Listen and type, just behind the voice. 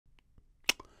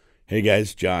Hey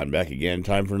guys, John back again.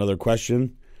 Time for another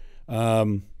question.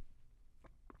 The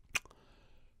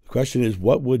question is,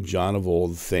 what would John of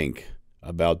old think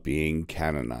about being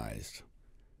canonized?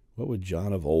 What would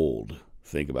John of old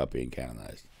think about being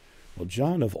canonized? Well,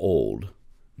 John of old,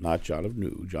 not John of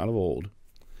new, John of old,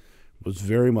 was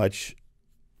very much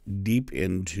deep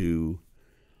into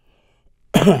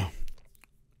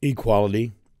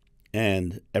equality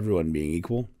and everyone being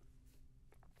equal,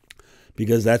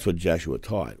 because that's what Joshua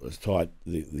taught. Was taught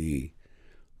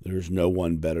there's no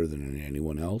one better than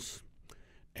anyone else,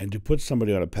 and to put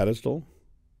somebody on a pedestal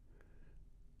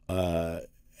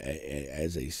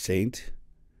as a saint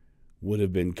would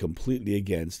have been completely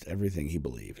against everything he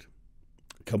believed.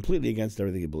 Completely against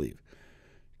everything he believed.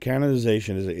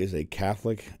 Canonization is a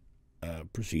Catholic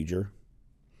procedure,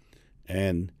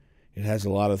 and it has a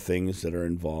lot of things that are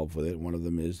involved with it. One of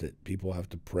them is that people have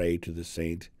to pray to the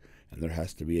saint, and there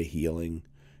has to be a healing,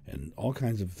 and all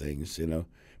kinds of things, you know.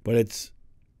 But it's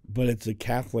a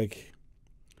Catholic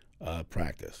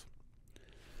practice.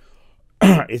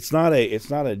 It's not a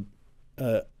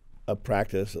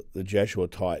practice that Joshua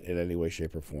taught in any way,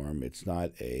 shape, or form. It's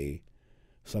not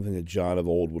something that John of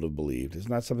old would have believed. It's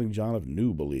not something John of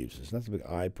new believes. It's not something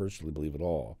I personally believe at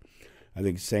all. I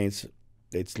think saints,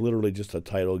 it's literally just a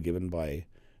title given by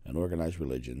an organized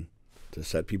religion to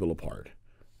set people apart.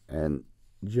 And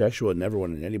Joshua never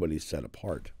wanted anybody set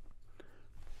apart.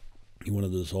 He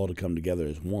wanted us all to come together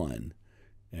as one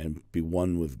and be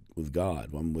one with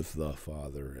God, one with the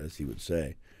Father, as he would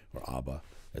say, or Abba,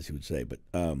 as he would say. But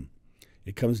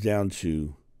it comes down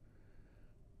to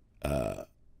the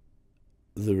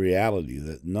reality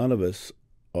that none of us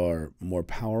are more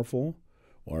powerful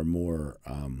or more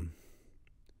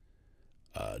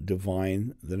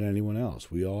divine than anyone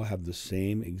else. We all have the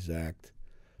same exact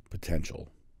potential.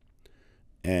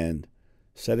 And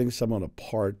setting someone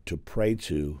apart to pray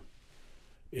to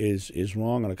is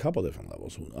wrong on a couple different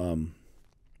levels.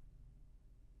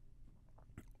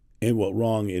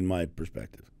 Wrong in my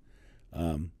perspective.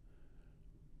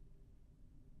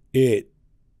 It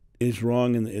is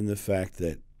wrong in the fact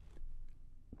that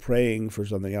praying for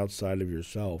something outside of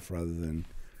yourself rather than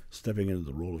stepping into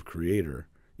the role of creator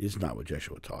is not what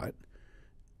Joshua taught.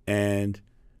 And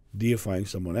deifying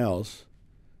someone else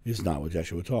is not what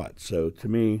Joshua taught. So to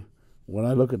me, when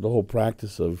I look at the whole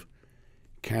practice of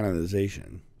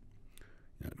canonization,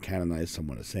 canonize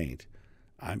someone a saint,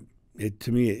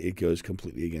 to me it goes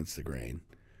completely against the grain.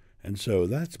 And so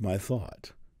that's my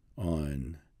thought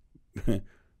on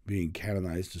being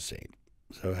canonized a saint.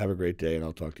 So have a great day, and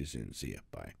I'll talk to you soon. See ya.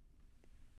 Bye.